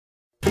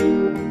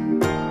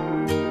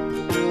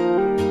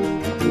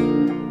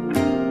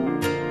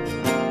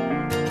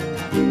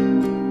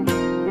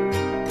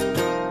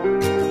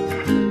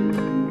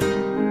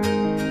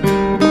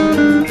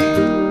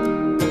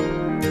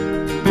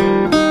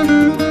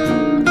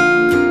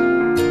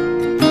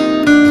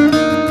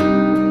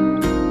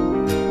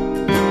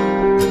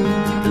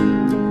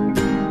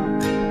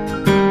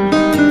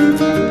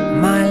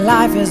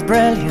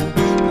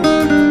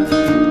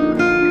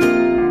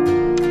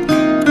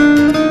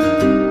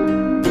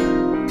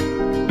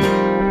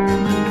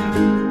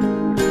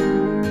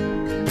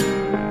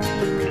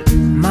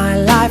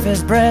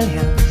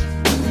brilliant,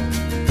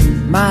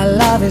 my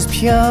love is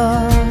pure.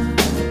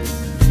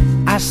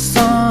 I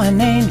saw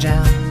an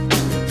angel,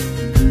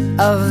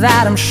 of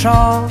that I'm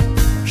sure.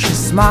 She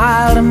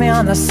smiled at me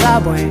on the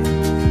subway.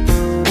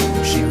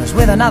 She was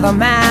with another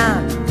man,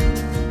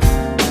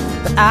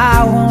 but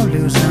I won't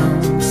lose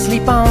no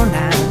sleep on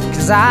that,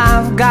 'cause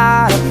I've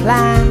got a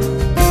plan.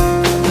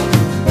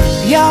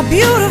 You're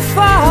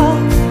beautiful,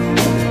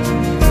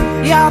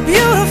 you're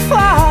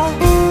beautiful,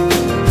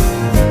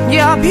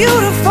 you're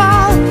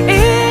beautiful,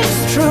 it's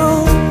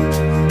true.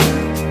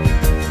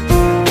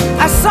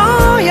 I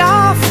saw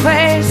your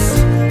face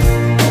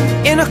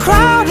in a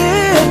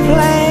crowded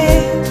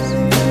place,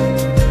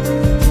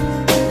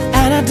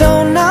 and I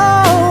don't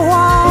know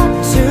what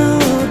to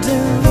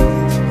do,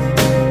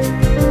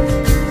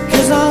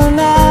 'cause I'll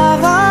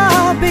never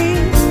be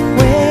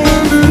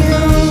with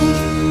you.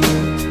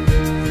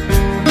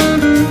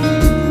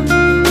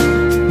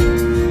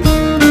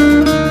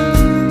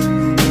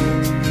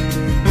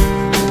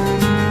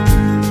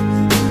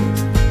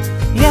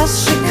 Yes,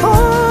 she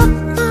caught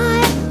my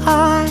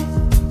eye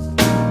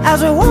as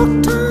we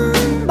walked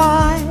on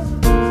by.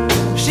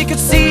 She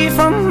could see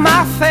from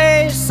my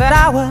face that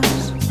I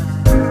was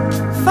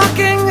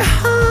fucking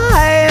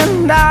high,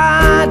 and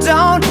I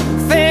don't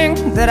think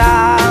that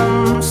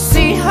I'll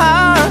see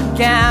her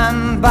again,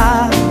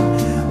 but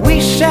we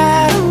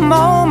shared a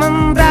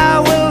moment that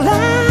will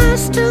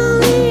last till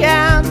the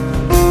end.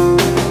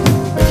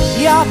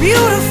 You're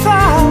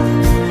beautiful,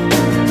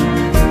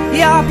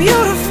 you're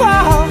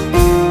beautiful,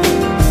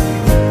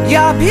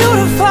 you're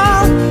beautiful,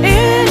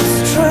 it's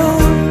true.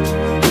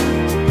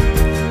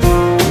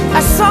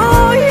 I saw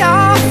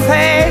your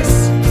face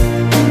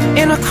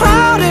in a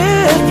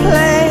crowded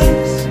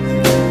place,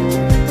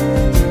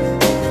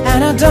 and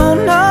I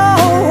don't know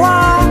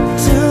what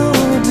to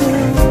do,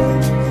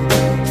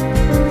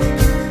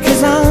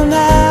 'cause I'll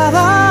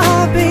never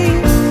be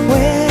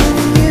with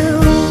you.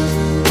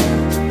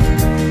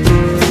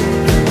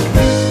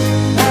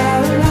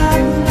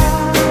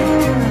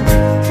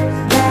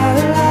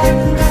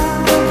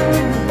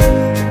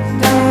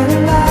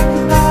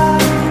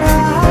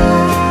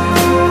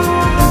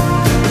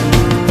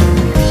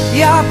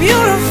 You're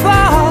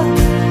beautiful,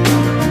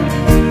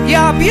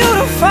 you're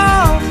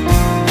beautiful,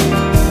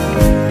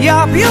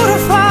 you're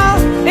beautiful,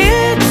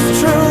 it's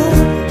true.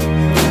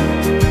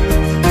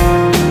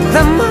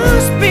 There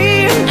must be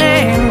an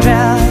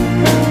angel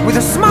with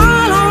a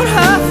smile on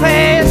her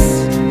face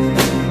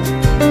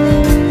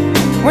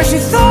when she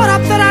thought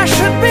up that I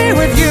should be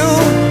with you.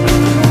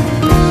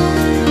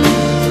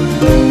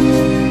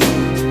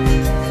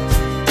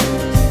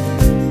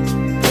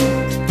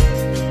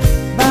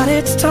 But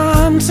it's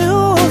time to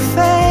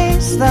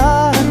face the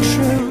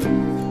truth.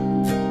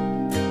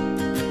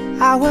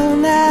 I will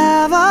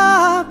never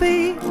be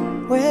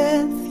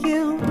with